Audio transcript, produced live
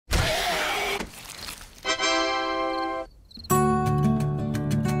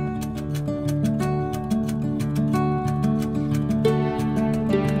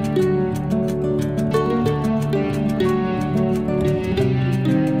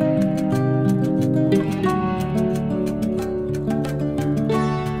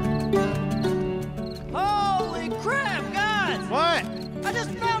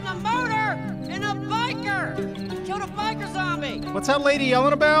lady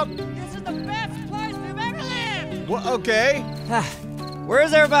yelling about? This is the best place we've ever lived! Well, okay. Where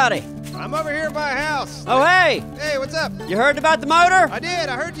is everybody? I'm over here at my house. Oh, hey! Hey, what's up? You heard about the motor? I did.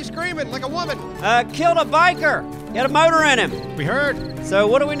 I heard you screaming like a woman. Killed a biker. He had a motor in him. We heard. So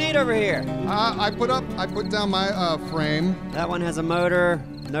what do we need over here? I put down my frame. That one has a motor.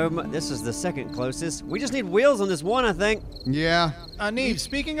 No, this is the second closest. We just need wheels on this one, I think. Yeah. Neebs,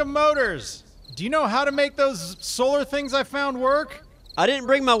 speaking of motors, do you know how to make those solar things I found work? I didn't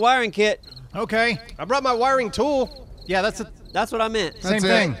bring my wiring kit. Okay. I brought my wiring tool. Yeah, that's what I meant. same That's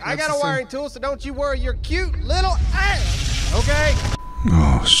thing. it. I That's got a the wiring tool, so don't you worry your cute little ass. Okay.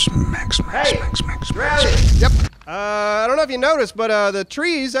 Oh, smack. Yep. I don't know if you noticed, but the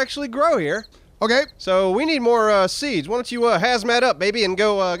trees actually grow here. Okay. So we need more seeds. Why don't you hazmat up, baby, and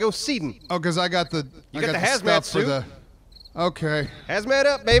go seeding. Oh, because I got the You got the hazmat stuff for suit? the. Okay. Hazmat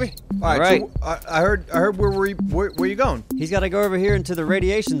up, baby. All right. So I heard where you going? He's got to go over here into the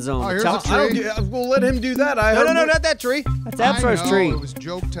radiation zone. Oh, here's Chop- a tree. We'll let him do that. No, not that tree. That's I Afro's know, tree. It was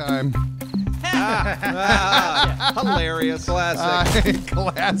joke time. Hilarious. Classic.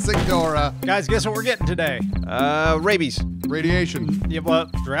 Classic Dora. Guys, guess what we're getting today? Rabies. Radiation. Yeah, well,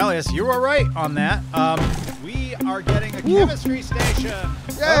 Duralius, you were right on that. We are getting a chemistry station.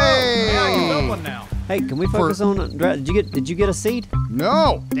 Yay! Yeah, you built one now. Hey, can we focus on? Did you get a seed?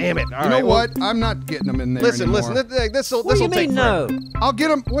 No. Damn it. All You right, know what? I'm not getting them in there Listen, anymore. this'll What do you take mean forever. no? I'll get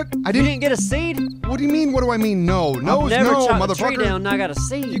them. What? I You didn't. didn't get a seed? What do you mean? What do I mean? No. No I've is never no, chopped a tree motherfucker. down and I got a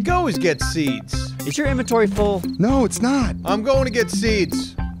seed. You can always get seeds. Is your inventory full? No, it's not. I'm going to get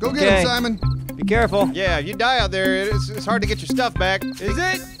seeds. Go get Okay. him, Simon. Be careful. Yeah, if you die out there, it's hard to get your stuff back. Is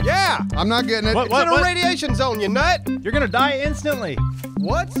it? Yeah. I'm not getting it. What? It's in a radiation zone, you nut. You're gonna die instantly.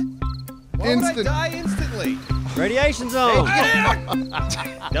 What? Why would Instant. I die instantly? Radiation zone.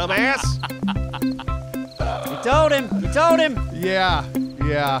 Dumbass. You told him. Yeah.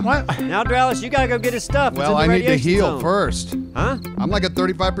 Yeah. What? Now, Dralis, you gotta go get his stuff. Well, it's I in the need to radiation heal zone. first. Huh? I'm like at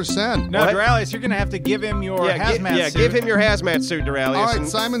 35%. No, What? Duralius, you're gonna have to give him your hazmat suit. give him your hazmat suit, Duralius. All right, and-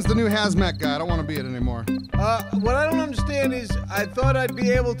 Simon's the new hazmat guy. I don't want to be it anymore. What I don't understand is I thought I'd be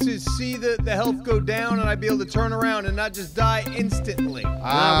able to see the health go down and I'd be able to turn around and not just die instantly.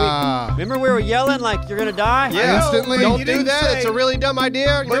 Remember we were yelling like you're gonna die? Yeah. Instantly? Don't You do didn't that. say- It's a really dumb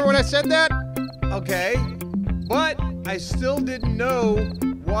idea. Remember when I said that? Okay, but I still didn't know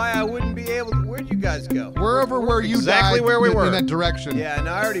why I wouldn't be able to. Where'd you guys go? Wherever where you Exactly died, where we were. in that direction. Yeah, and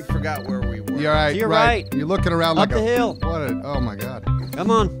I already forgot where we were. You're right. You're right. You're looking around Up like the a hill. What? Oh my God. Come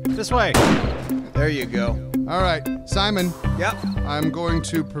on. This way. There you go. All right, Simon. Yep. I'm going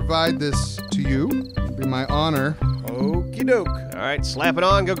to provide this to you. It'll be my honor. Okie doke. All right, slap it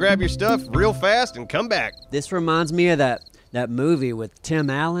on, go grab your stuff real fast, and come back. This reminds me of that movie with Tim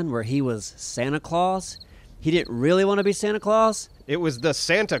Allen where he was Santa Claus. He didn't really want to be Santa Claus. It was the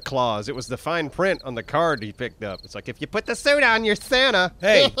Santa Claus. It was the fine print on the card he picked up. It's like, if you put the suit on, you're Santa.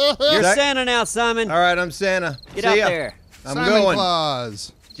 Hey, You're that- Santa now, Simon. all right, I'm Santa. Get See out ya. there. I'm Simon going.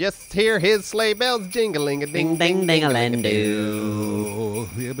 Claus. Just hear his sleigh bells jingling a Ding ding ding a Oh,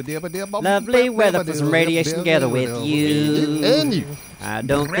 Lovely weather for some radiation together with you. And you. I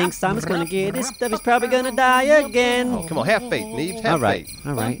don't think Simon's gonna get his stuff. He's probably gonna die again. Oh, come on, have faith, Neebs. Have All right, faith.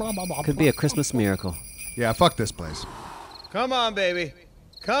 all right. Could be a Christmas miracle. Yeah, fuck this place. Come on, baby.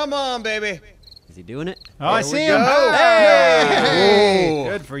 Come on, baby. Is he doing it? Oh, I There see we him. go. Hey!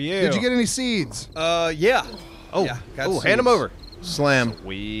 Good for you. Did you get any seeds? Yeah. Oh, Yeah, got hand seeds. them over. Slam.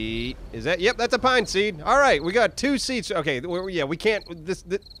 Sweet. Is that? Yep, that's a pine seed. All right, we got 2 seeds. Okay, yeah, we can't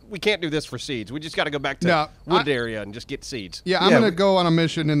we can't do this for seeds. We just got to go back to No, wooded area and just get seeds. Yeah, I'm Yeah, gonna we- go on a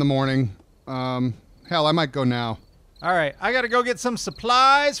mission in the morning. Hell, I might go now. All right, I gotta go get some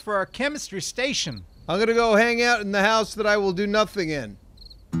supplies for our chemistry station. I'm gonna go hang out in the house that I will do nothing in.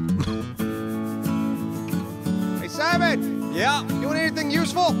 Hey, Simon. Yeah. Doing anything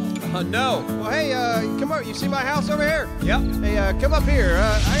useful? No. Well, hey, come over. You see my house over here? Yep. Hey, come up here.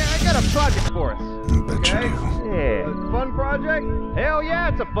 I got a project for us. I bet Okay. you do. Yeah. Fun project? Hell yeah,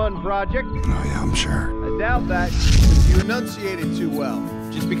 it's a fun project. Oh yeah, I'm sure. I doubt that. 'Cause you enunciated too well.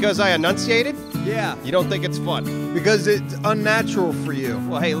 Just because I enunciated, Yeah. you don't think it's fun. Because it's unnatural for you.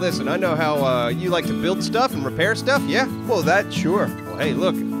 Well, hey, listen, I know how you like to build stuff and repair stuff, yeah? Well, that sure. Well, hey,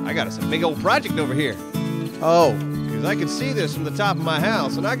 look, I got us a big old project over here. Oh. Because I can see this from the top of my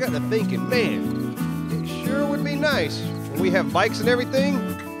house, and I got to thinking, man, it sure would be nice when we have bikes and everything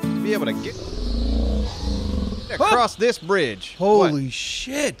to be able to get across this bridge. Holy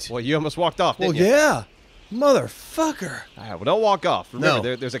shit. What? Well, you almost walked off, Well, didn't you? yeah. Motherfucker. All right, well, don't walk off. Remember,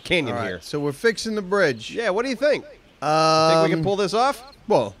 No. there's a canyon All right, here. so we're fixing the bridge. Yeah, what do you think? Think we can Um, pull this off?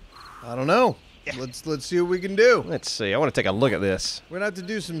 Well, I don't know. Let's see what we can do. Let's see. I want to take a look at this. We're gonna have to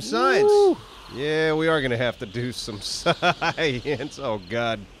do some science. Woo. Yeah, we are gonna have to do some science. Oh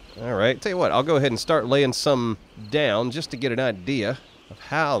God. All right. Tell you what. I'll go ahead and start laying some down just to get an idea of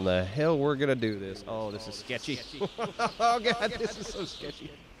how the hell we're gonna do this. Oh, this is sketchy. Oh God, this is so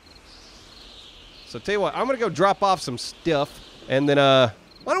sketchy. So tell you what. I'm gonna go drop off some stuff, and then why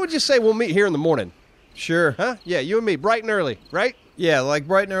don't we just say we'll meet here in the morning? Sure. Huh? Yeah, you and me, bright and early, right? Yeah, like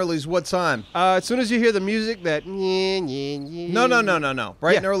bright and early's what time? As soon as you hear the music, that No.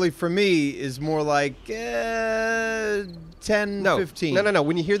 Bright and early for me is more like 10, 15. No.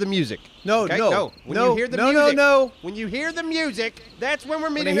 When you hear the music. No. When you hear the music. When you hear the music, that's when we're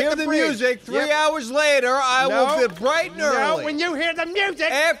meeting When I hear at the the bridge. music, 3 hours later, I will be bright and early. No, when you hear the music.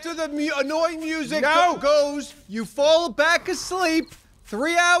 After the annoying music goes, you fall back asleep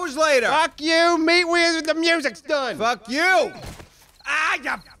 3 hours later. Fuck you. Meet when the music's done. Fuck you. Ah, you.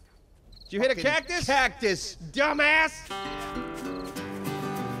 Did you hit a cactus? Cactus. Dumbass.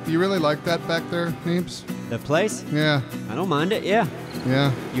 Do you really like that back there, Neebs? The place? Yeah. I don't mind it, yeah.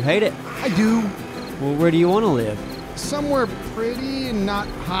 Yeah. You hate it? I do. Well, where do you want to live? Somewhere pretty and not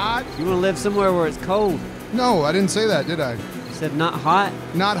hot. You want to live somewhere where it's cold. No, I didn't say that, did I? You said not hot?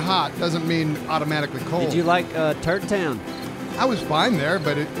 Not hot doesn't mean automatically cold. Did you like Turd Town? I was fine there,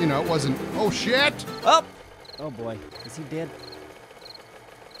 but it wasn't. Oh shit! Oh! Oh boy. Is he dead?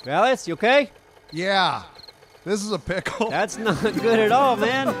 Alice, you okay? Yeah. This is a pickle. That's not good at all,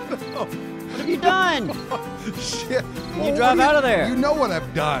 man. What have you done? Shit. Can you drive out of there? You know what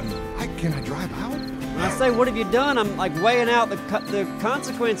I've done. Can I drive out? When I say, what have you done? I'm like weighing out the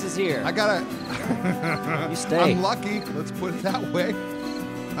consequences here. I gotta. You stay. I'm lucky. Let's put it that way.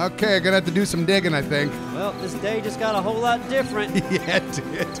 Okay, gonna have to do some digging, I think. Well, this day just got a whole lot different. Yeah, it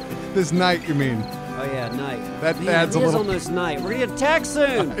did. This night, you mean? Oh yeah, night. That Man, adds a it is little. almost night. We're gonna get attacked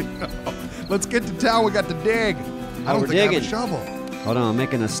soon. Let's get to town. We got to dig. I don't we're think I have digging. a shovel. Hold on, I'm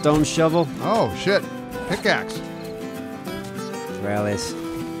making a stone shovel. Oh shit! Pickaxe. Rallies.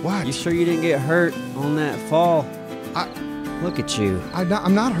 What? You sure you didn't get hurt on that fall? Look at you.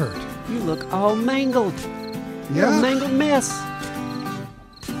 I'm not hurt. You look all mangled. You're Yeah. a mangled mess.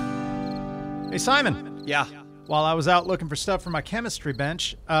 Hey, Simon. Yeah. While I was out looking for stuff for my chemistry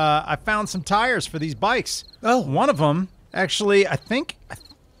bench, I found some tires for these bikes. Oh. One of them, actually, I think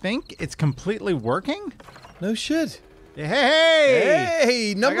it's completely working. No shit. Hey!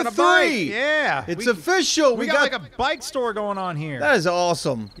 Hey, number I got a 3. bike. Yeah. It's official. We got like a bike store going on here. That is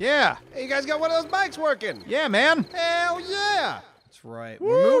awesome. Yeah. Hey, you guys got one of those bikes working? Yeah, man. Hell yeah. That's right.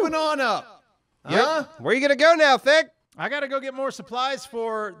 We're moving on up. Huh? Where you gonna go now, Thick? I gotta go get more supplies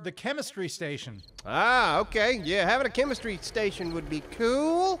for the chemistry station. Ah, okay. Yeah, having a chemistry station would be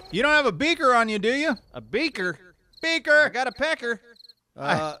cool. You don't have a beaker on you, do you? A beaker. Beaker! I got a pecker.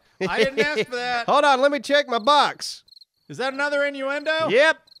 I didn't ask for that. Hold on, let me check my box. Is that another innuendo?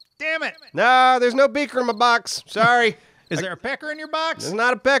 Yep. Damn it. No, there's no beaker in my box. Sorry. Is there a pecker in your box? There's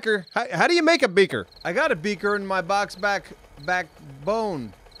not a pecker. How do you make a beaker? I got a beaker in my box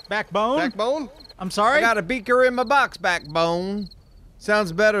backbone. Backbone? Backbone? I'm sorry? I got a beaker in my box backbone.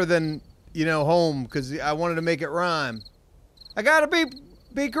 Sounds better than, home, because I wanted to make it rhyme. I got a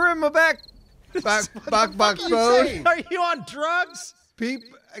beaker in my back bone. Are you on drugs?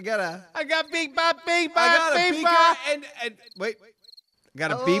 I got beak bop, a beaker and wait. I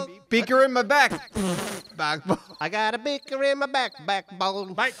got a beaker in my backbone. I got a beaker in my backbone. I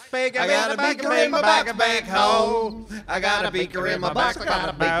got a beaker in my backbone. I got a beaker in my box. I got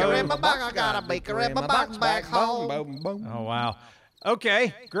a beaker in my box. I got a beaker in my box back home. Oh, wow.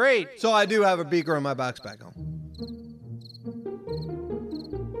 Okay, great. So I do have a beaker in my box back home.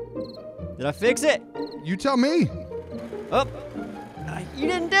 Did I fix it? You tell me. Oh, you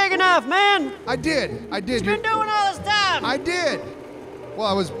didn't dig enough, man. I did. What you been doing all this time? I did. Well,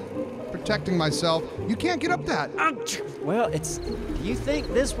 I was protecting myself. You can't get up that. Well, do you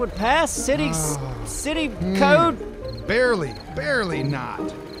think this would pass city code? Barely not. All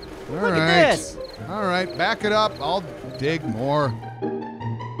Look right. at this. All right, back it up. I'll dig more.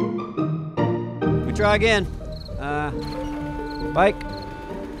 We try again. Bike.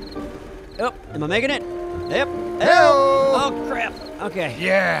 Oh, am I making it? Yep. Hello. Oh crap. Okay.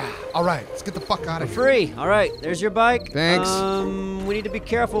 Yeah. All right, let's get the fuck out of here. Free. All right. There's your bike. Thanks. We need to be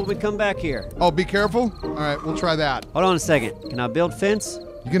careful when we come back here. Oh, be careful. All right, we'll try that. Hold on a second. Can I build fence?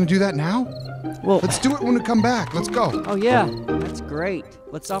 You gonna do that now? Well. Let's do it when we come back. Let's go. Oh yeah. That's great.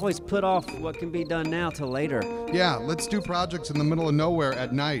 Let's always put off what can be done now till later. Yeah, let's do projects in the middle of nowhere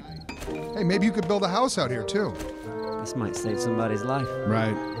at night. Hey, maybe you could build a house out here too. This might save somebody's life.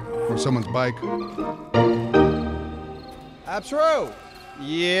 Right. Or someone's bike. That's true.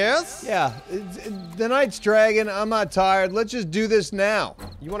 Yes? Yeah, the night's dragging. I'm not tired. Let's just do this now.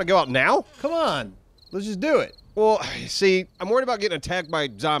 You want to go out now? Come on. Let's just do it. Well, see, I'm worried about getting attacked by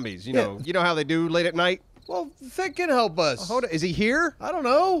zombies. You know how they do late at night? Well, Thick can help us. Hold on, is he here? I don't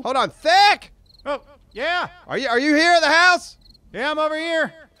know. Hold on, Thick! Oh, yeah. Are you here at the house? Yeah, I'm over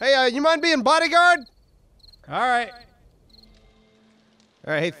here. Hey, you mind being bodyguard? All right.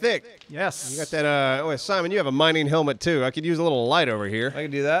 All right, hey, Thick. Yes. You got that, oh, Simon, you have a mining helmet, too. I could use a little light over here. I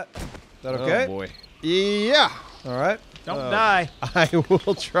can do that. Is that okay? Oh, boy. Yeah. All right. Don't die. I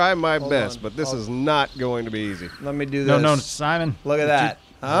will try my best, but this is not going to be easy. Let me do this. No, Simon. Look at that.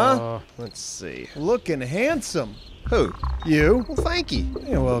 Huh? Let's see. Looking handsome. Who? You. Well, thank you.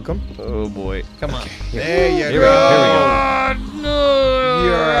 You're welcome. Oh, boy. Come on. There you Here go. we go. No.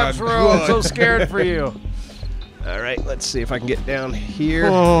 You're I'm so scared for you. All right, let's see if I can get down here.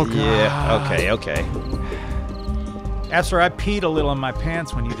 Oh, God. Yeah, okay. That's where I peed a little in my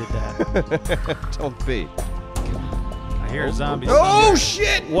pants when you did that. Don't be. I hear zombies. Oh,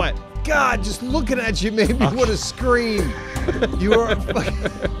 shit. What? God, just looking at you made me want to scream. You were,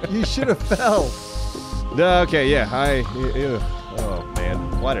 you should have fell. Okay, yeah, oh,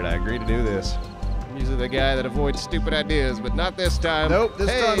 man. Why did I agree to do this? I'm usually the guy that avoids stupid ideas, but not this time. Nope, this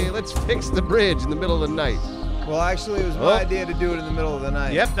time. Hey, let's fix the bridge in the middle of the night. Well, actually, it was my idea to do it in the middle of the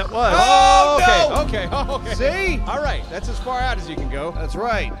night. Yep, that was. Oh, okay, okay. See? All right, that's as far out as you can go. That's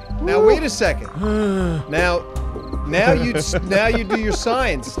right. Now, wait a second. now you do your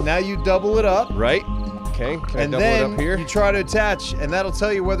science. Now you double it up. Right? Okay, can I And double then it up here? you try to attach, and that'll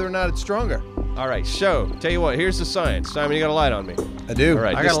tell you whether or not it's stronger. All right, tell you what, here's the science. Simon, you got a light on me. I do. All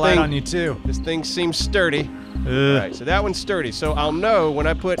right, I got a light on you, too. This thing seems sturdy. All right, so that one's sturdy. So I'll know when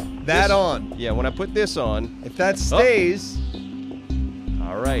I put That this on. Yeah, when I put this on. If that stays,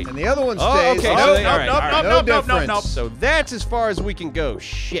 All right. and the other one Oh, stays, okay, no, so they- all right, all right. no difference. So that's as far as we can go.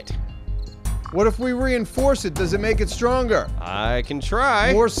 Shit. What if we reinforce it? Does it make it stronger? I can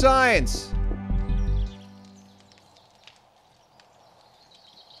try. More science.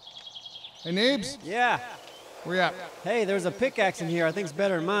 Hey, Neebs, Yeah. where you at? Hey, there's a pickaxe in here. I think it's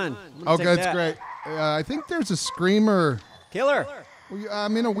better than mine. I'm gonna Okay, take that's that. great. I think there's a screamer. Killer,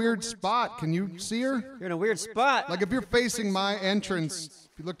 I'm in a weird spot. Can you see her? you're in a weird spot. Like if you're facing my entrance,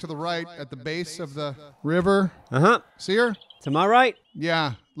 if you look to the right at the base of the river, see her? To my right?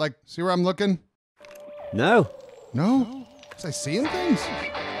 Yeah, like see where I'm looking? No. No? Was I seeing things?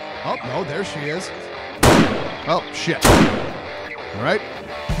 Oh, no, there she is. Oh, shit. All right.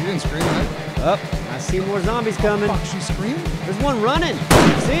 She didn't scream, right? Up. I see more zombies coming. Fuck, she screamed? There's one running.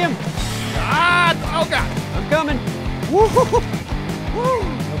 You see him? Ah! Oh, God. I'm coming. Woo!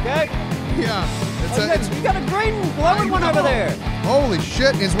 Okay. Yeah. You got a green glowing one over there. Holy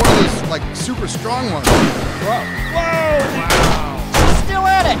shit. It's one of those, like, super strong ones. Whoa. She's still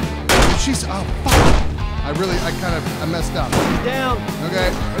at it. She's, oh, fuck. I messed up. Down. Okay.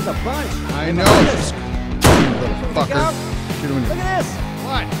 There's a bunch. I know. She's, little fucker. You're doing Look at this.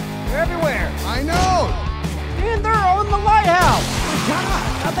 what? They're everywhere. I know. And they're on the lighthouse.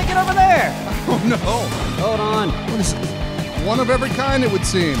 I'm thinking over there. Oh, no. Hold on. What is this? One of every kind, it would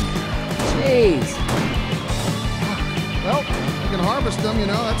seem. Jeez. Well, you can harvest them, you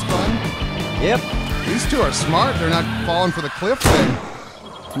know, that's fun. Yep. These two are smart. They're not falling for the cliff thing.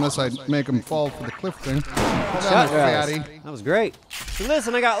 Unless I make them fall for the cliff thing. Hold on, Shot fatty. That was great. So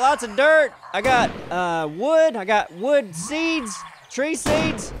listen, I got lots of dirt. I got wood. I got wood seeds, tree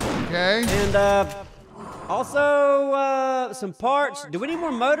seeds, Okay. and also some parts. Do we need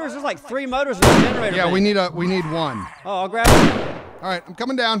more motors? There's like 3 motors in the generator. Yeah, thing. we need one. Oh, I'll grab it. All right, I'm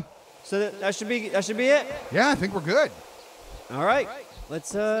coming down. So that should be it. Yeah, I think we're good. All right,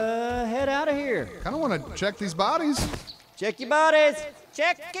 let's head out of here. Kind of want to check these bodies. Check your bodies.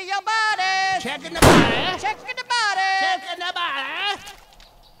 Check your bodies. Checking the body. Checking the bodies. Checking the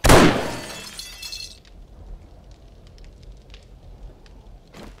body.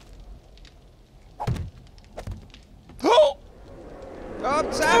 Oh!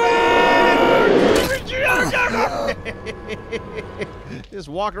 Up, Simon! Just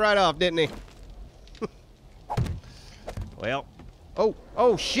walked right off, didn't he? Well.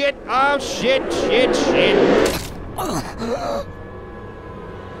 Oh, shit! Oh, shit!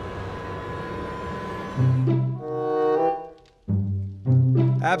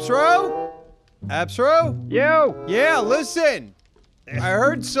 Absro? Yo! Yeah, listen. I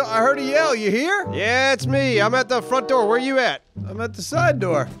heard a yell. You here? Yeah, it's me. I'm at the front door. Where you at? I'm at the side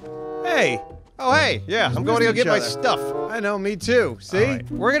door. Hey, Oh, hey, yeah, I'm going to go get my other. stuff. I know, me too. See? All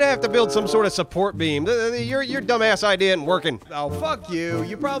right, we're gonna have to build some sort of support beam. Your dumbass idea isn't working. Oh, fuck you.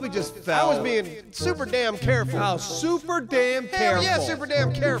 You probably just fell. I was being super damn careful. Oh, super damn Hell careful. yeah, super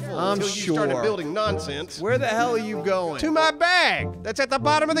damn careful. I'm until you started sure. building nonsense. Where the hell are you going? To my bag. That's at the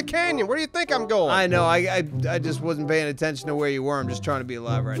bottom of the canyon. Where do you think I'm going? I know. I just wasn't paying attention to where you were. I'm just trying to be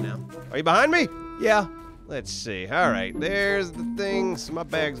alive right now. Are you behind me? Yeah. Let's see. All right, there's the things. My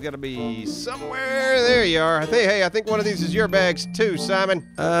bag's got to be somewhere. There you are. Hey, I think one of these is your bags too, Simon.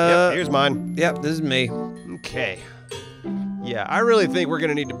 Yep, here's mine. Yep, this is me. Okay. Yeah, I really think we're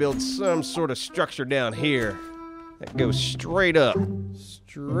gonna need to build some sort of structure down here that goes straight up.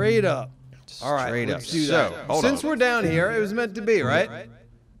 Straight up. All right, Straight let's up. do So, that. hold Since on. we're down here, it was meant to be, right?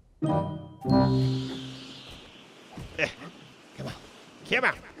 Come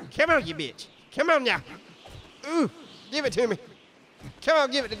on, you bitch. Come on now. Ooh, give it to me. Come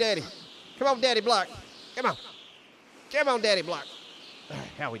on, give it to Daddy. Come on, Daddy Block. Come on. Come on, Daddy Block. All right,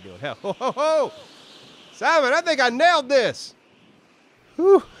 how we doing? Ho, ho, ho, ho. Simon, I think I nailed this.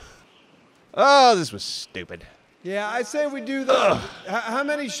 Whew. Oh, this was stupid. Yeah, I say we do the. How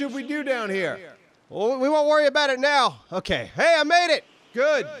many should we do down here? Well, we won't worry about it now. Okay. Hey, I made it.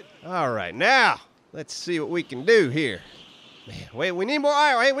 Good. All right, now let's see what we can do here. Man, wait, we need more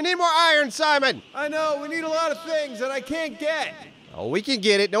iron. Hey, we need more iron, Simon. I know, we need a lot of things that I can't get. Oh, we can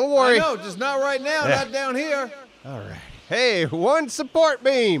get it. Don't worry. I know, just not right now, Yeah. not down here. All right. Hey, one support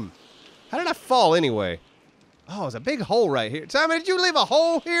beam. How did I fall anyway? Oh, there's a big hole right here. Simon, did you leave a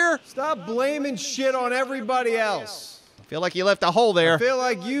hole here? Stop blaming shit on everybody else. I feel like you left a hole there. I feel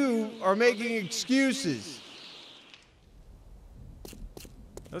like you are making excuses.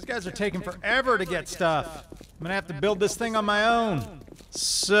 Those guys are taking forever to get stuff. I'm gonna have to build this thing on my own.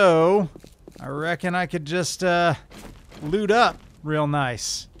 So, I reckon I could just loot up real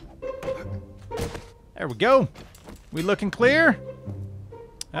nice. There we go. We looking clear?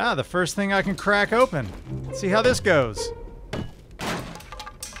 Ah, the first thing I can crack open. Let's see how this goes.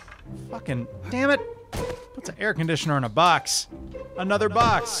 Fucking damn it. Puts an air conditioner in a box. Another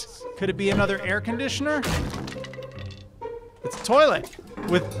box. Could it be another air conditioner? It's a toilet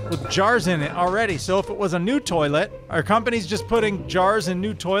with jars in it already. So if it was a new toilet, our company's just putting jars in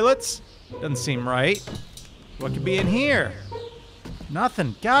new toilets? Doesn't seem right. What could be in here?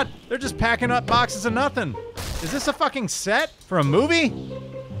 Nothing. God, they're just packing up boxes of nothing. Is this a fucking set for a movie?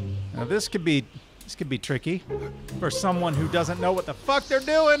 Now this could be tricky for someone who doesn't know what the fuck they're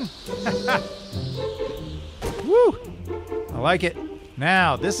doing. Woo! I like it.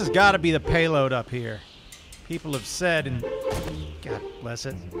 Now, this has got to be the payload up here. People have said in, God bless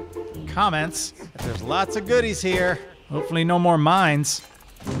it, comments that there's lots of goodies here. Hopefully no more mines.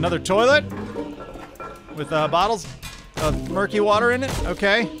 Another toilet with bottles of murky water in it.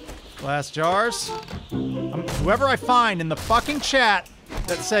 Okay. Glass jars. Whoever I find in the fucking chat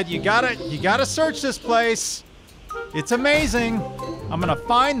that said you gotta search this place. It's amazing. I'm gonna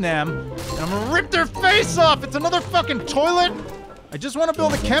find them and I'm gonna rip their face off. It's another fucking toilet. I just want to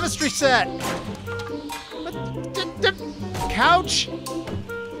build a chemistry set. Couch.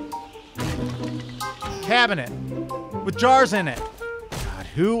 Cabinet with jars in it. God,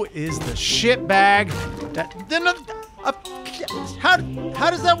 who is the shitbag that how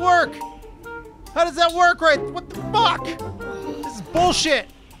does that work? How does that work right? What the fuck? This is bullshit.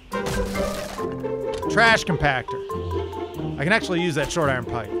 Trash compactor. I can actually use that short iron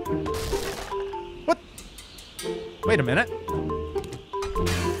pipe. What? Wait a minute.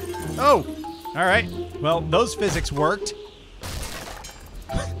 Oh, all right. Well, those physics worked.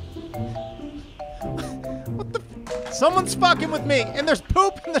 What the? Someone's fucking with me, and there's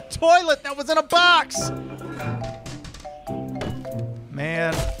poop in the toilet that was in a box.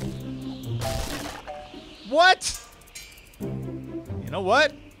 Man. What? You know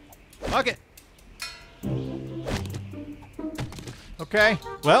what? Fuck it. Okay,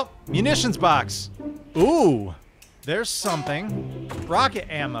 well, munitions box. Ooh, there's something. Rocket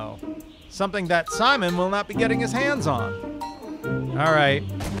ammo. Something that Simon will not be getting his hands on. All right.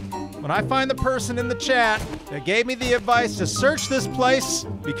 When I find the person in the chat that gave me the advice to search this place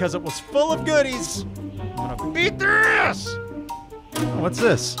because it was full of goodies, I'm gonna beat their ass. What's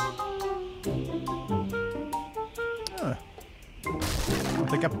this? I don't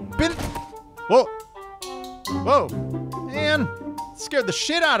think I've been. Whoa. Whoa. Man, it scared the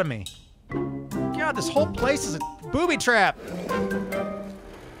shit out of me. God, this whole place is a booby trap.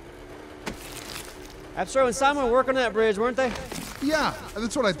 Absro and Simon were working on that bridge, weren't they? Yeah,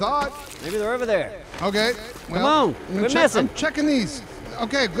 that's what I thought. Maybe they're over there. Okay. Well, on, I'm quit messing. I'm checking these.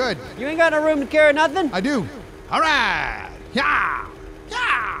 Okay, good. You ain't got no room to carry nothing? I do. All right. Yeah.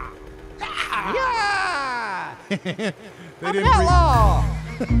 Yeah. Yeah. Yeah! They I'm didn't an outlaw!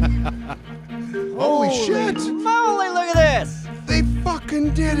 Holy shit! Moly, look at this! They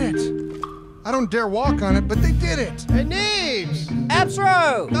fucking did it! I don't dare walk on it, but they did it! Hey, Neebs!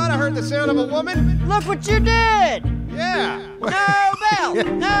 Absro! Thought I heard the sound of a woman. Look what you did! Yeah. No bell!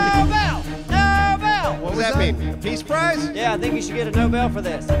 No bell! No bell! What does that mean? A peace prize? Yeah, I think you should get a Nobel for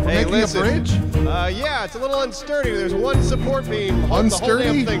this. Hey, Making listen. a bridge? Yeah, it's a little unsturdy. There's one support beam holding the whole Unsturdy?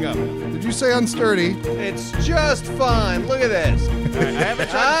 damn thing up. Did you say unsturdy? It's just fine. Look at this.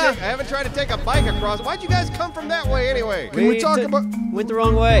 I haven't tried to take a bike across. Why'd you guys come from that way anyway? Can we talk about Went the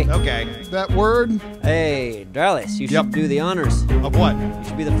wrong way. Okay. that word? Hey, Darlis, you should do the honors. Of what? You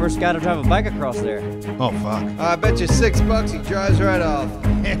should be the first guy to drive a bike across there. Oh, fuck. I bet you $6 he drives right off.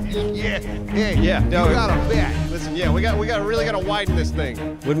 Yeah. No, You got a bet. Listen, yeah, we really gotta widen this thing.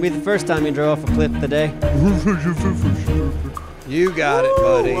 Wouldn't be the first time you drove off a cliff today. You got it,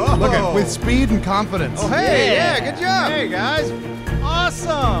 buddy. Look at with speed and confidence. Oh, hey, Yeah. yeah, good job. Hey guys,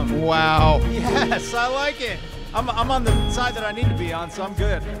 awesome. Wow. Yes, I like it. I'm on the side that I need to be on, so I'm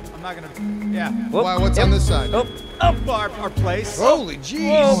good. I'm not gonna. Yeah. Whoop. Wow, what's on this side? Oh, Our place. Holy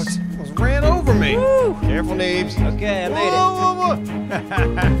jeez. Almost ran over me. Careful, Neebs. okay, I made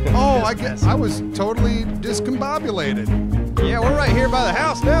it. Oh, I guess I was totally discombobulated. Yeah, we're right here by the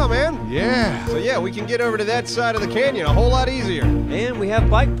house now, man. Yeah. So yeah, we can get over to that side of the canyon a whole lot easier. And we have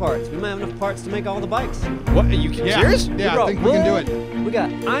bike parts. We might have enough parts to make all the bikes. What? Are you serious? Yeah, I think we can do it. We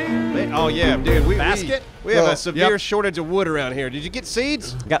got iron. Oh yeah, dude. Basket? We have Well, a severe shortage of wood around here. Did you get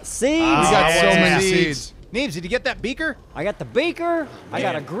seeds? Got seeds. We got so yeah. many Seeds. seeds. Neebs, did you get that beaker? I got the beaker. I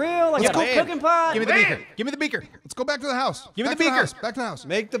got a grill. I got go. a cooking pot. Give me the beaker. Give me the beaker. Let's go back to the house. Give me Back the to beaker. house. Back to the house.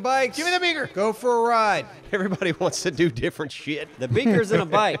 Make the bikes. Give me the beaker. Go for a ride. Everybody wants to do different shit. The beaker's in a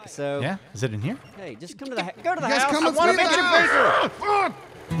bike, so Yeah. Is it in here? hey, just come to the go to the You guys house. come I with want me to to make the your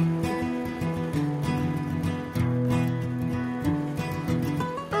house. beaker.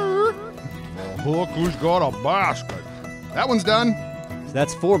 Look who's got a basket. That one's done. So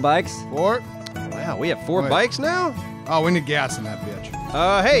that's 4 bikes. 4. Wow, we have 4 Wait. bikes now? Oh, we need gas in that bitch.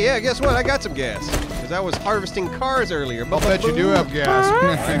 Hey, yeah, guess what? I got some gas. Because I was harvesting cars earlier. I'll bet you do have gas.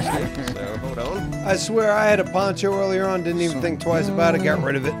 So, hold on. I swear I had a poncho earlier on, didn't even think twice about it, got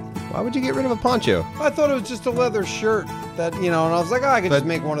rid of it. Why would you get rid of a poncho? I thought it was just a leather shirt that, and I was like, oh, I could just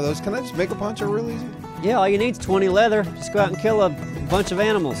make one of those. Can I just make a poncho real easy? Yeah, all you need is 20 leather. Just go out and kill a bunch of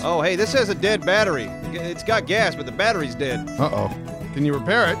animals. Oh, hey, this has a dead battery. It's got gas, but the battery's dead. Uh-oh. Can you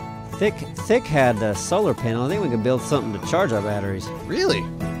repair it? Thick had the solar panel. I think we could build something to charge our batteries. Really?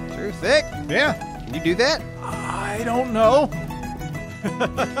 True thick? Yeah. Can you do that? I don't know.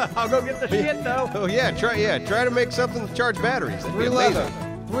 I'll go get the shit though. Oh, yeah, try to make something to charge batteries. That'd be 3 amazing.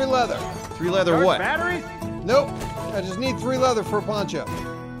 leather. 3 leather. 3 leather what? Batteries? Nope. I just need 3 leather for a poncho.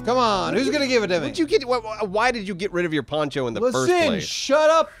 Come on, who's gonna give it to me? Did you get? Why did you get rid of your poncho in the first Listen, place?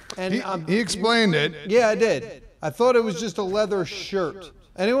 shut up. And He explained it. yeah, I did. I thought it was just a leather shirt.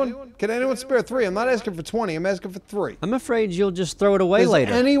 Anyone? Can anyone spare 3? I'm not asking for 20. I'm asking for 3. I'm afraid you'll just throw it away Does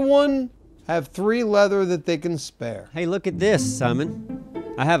later. anyone have 3 leather that they can spare? Hey, look at this, Simon.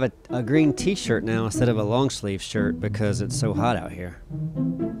 I have a green t-shirt now instead of a long sleeve shirt because it's so hot out here.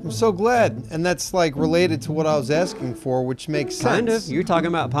 I'm so glad. And that's like related to what I was asking for, which makes sense. Kind of. You're talking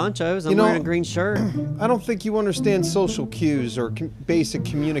about ponchos. I'm You know- wearing a green shirt. I don't think you understand social cues or basic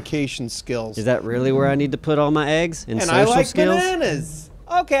communication skills. Is that really where I need to put all my eggs? In and social I like skills? bananas.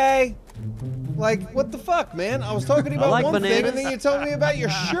 Okay. Like, what the fuck, man? I was talking to you I about like one thing, bananas. and then you told me about your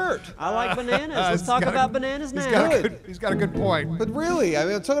shirt. I like bananas. Let's He's talk got a- about bananas now. He's got a good point. But really, I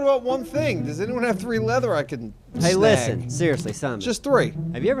mean, I'm talking about one thing. Does anyone have 3 leather I can Hey, snag? listen. Seriously, Simon. Just 3.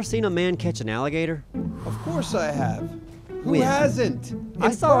 Have you ever seen a man catch an alligator? Of course I have. Who When? hasn't? I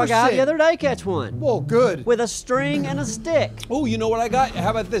In saw a guy person. the other day catch one. Well, good. With a string and a stick. Oh, you know what I got?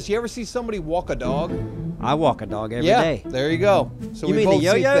 How about this? You ever see somebody walk a dog? I walk a dog every yeah. day. There you go. So You we mean the both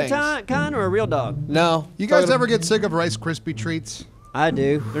see yo-yo things. kind or a real dog? No. You guys Talking- ever get sick of Rice Krispie treats? I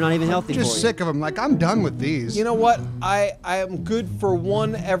do. They're not even healthy Just for you. sick of them. Like, I'm done with these. You know what? I am good for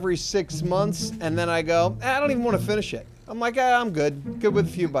 1 every 6 months, and then I go, I don't even want to finish it. I'm like, I'm good. Good with a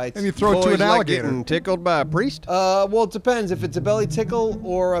few bites. and you throw it to Boys an like alligator. getting tickled by a priest? Well, it depends if it's a belly tickle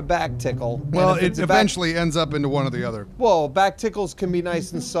or a back tickle. And Well, if it it's a back- eventually ends up into one or the other. Well, back tickles can be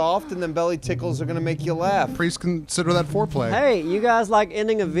nice and soft, and then belly tickles are gonna make you laugh. Priests consider that foreplay. Hey, you guys like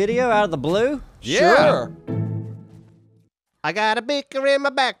ending a video out of the blue? Sure. I got a beaker in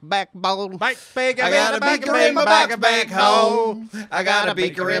my backbone. Bike big. I got a beaker in my back home. I got a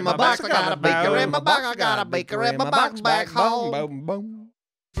beaker in my box. I got a beaker in my box. I got a beaker in my box back home. Boom,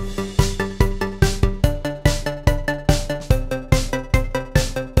 boom.